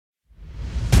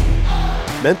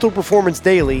Mental Performance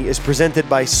Daily is presented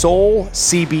by Soul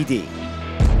CBD.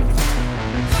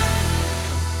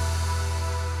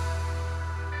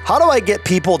 How do I get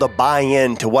people to buy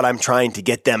into what I'm trying to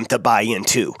get them to buy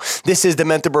into? This is the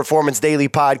Mental Performance Daily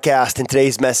podcast, and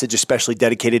today's message is especially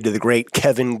dedicated to the great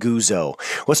Kevin Guzzo.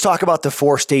 Let's talk about the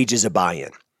 4 stages of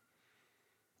buy-in.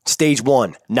 Stage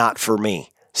 1, not for me.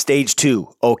 Stage 2,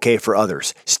 okay for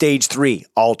others. Stage 3,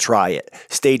 I'll try it.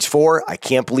 Stage 4, I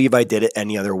can't believe I did it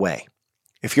any other way.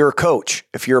 If you're a coach,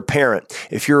 if you're a parent,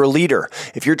 if you're a leader,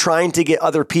 if you're trying to get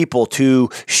other people to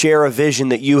share a vision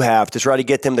that you have, to try to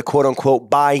get them to quote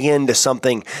unquote buy into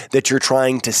something that you're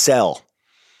trying to sell,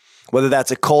 whether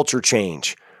that's a culture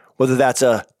change, whether that's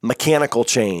a mechanical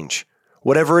change,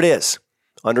 whatever it is,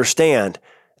 understand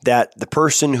that the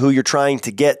person who you're trying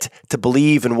to get to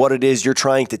believe in what it is you're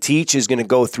trying to teach is going to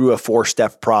go through a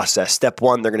 4-step process. Step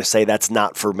 1, they're going to say, that's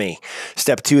not for me.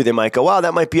 Step 2, they might go, wow,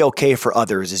 that might be okay for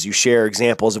others, as you share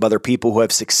examples of other people who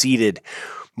have succeeded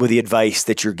with the advice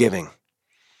that you're giving.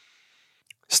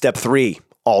 Step 3,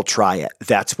 I'll try it.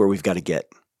 That's where we've got to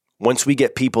get. Once we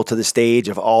get people to the stage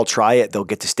of I'll try it, they'll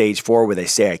get to stage 4 where they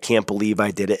say, I can't believe I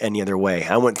did it any other way.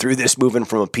 I went through this moving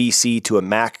from a PC to a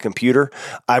Mac computer.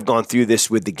 I've gone through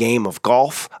this with the game of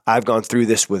golf. I've gone through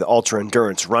this with ultra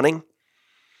endurance running.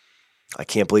 I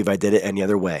can't believe I did it any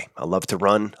other way. I love to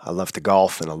run, I love to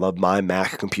golf, and I love my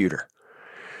Mac computer.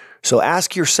 So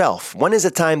ask yourself, when is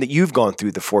a time that you've gone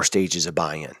through the 4 stages of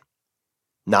buy-in?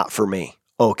 Not for me.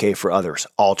 Okay for others.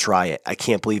 I'll try it. I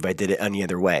can't believe I did it any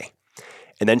other way.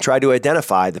 And then try to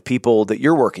identify the people that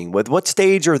you're working with. What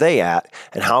stage are they at,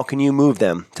 and how can you move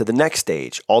them to the next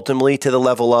stage? Ultimately to the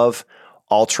level of,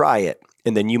 I'll try it.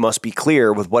 And then you must be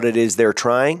clear with what it is they're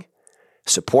trying,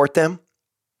 support them,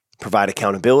 provide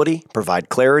accountability, provide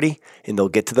clarity, and they'll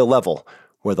get to the level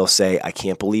where they'll say, I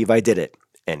can't believe I did it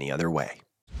any other way.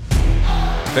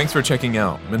 Thanks for checking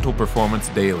out Mental Performance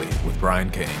Daily with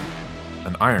Brian Cain,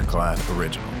 an Ironclad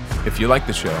original. If you like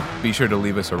the show, be sure to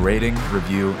leave us a rating,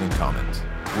 review, and comment.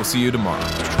 We'll see you tomorrow.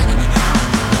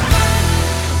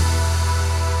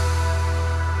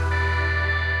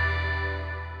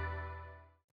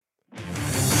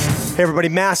 Hey everybody,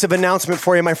 massive announcement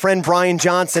for you. My friend Brian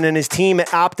Johnson and his team at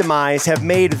Optimize have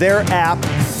made their app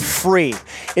free.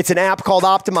 It's an app called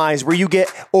Optimize where you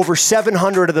get over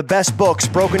 700 of the best books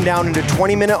broken down into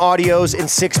 20-minute audios and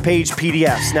 6-page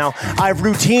PDFs. Now, I've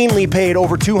routinely paid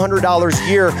over $200 a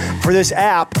year for this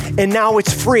app, and now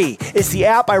it's free. It's the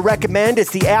app I recommend. It's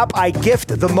the app I gift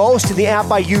the most and the app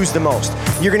I use the most.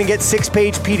 You're going to get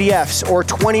 6-page PDFs or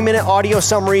 20-minute audio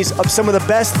summaries of some of the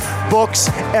best books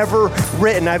ever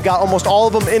written. I've got almost all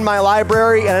of them in my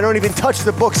library, and I don't even touch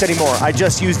the books anymore. I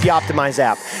just use the Optimize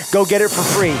app. Go get it for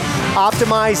free.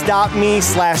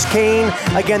 Optimize.me/Cain.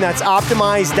 Again, that's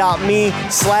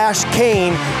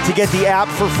optimize.me/Cain to get the app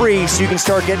for free so you can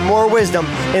start getting more wisdom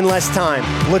in less time.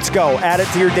 Let's go. Add it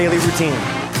to your daily routine.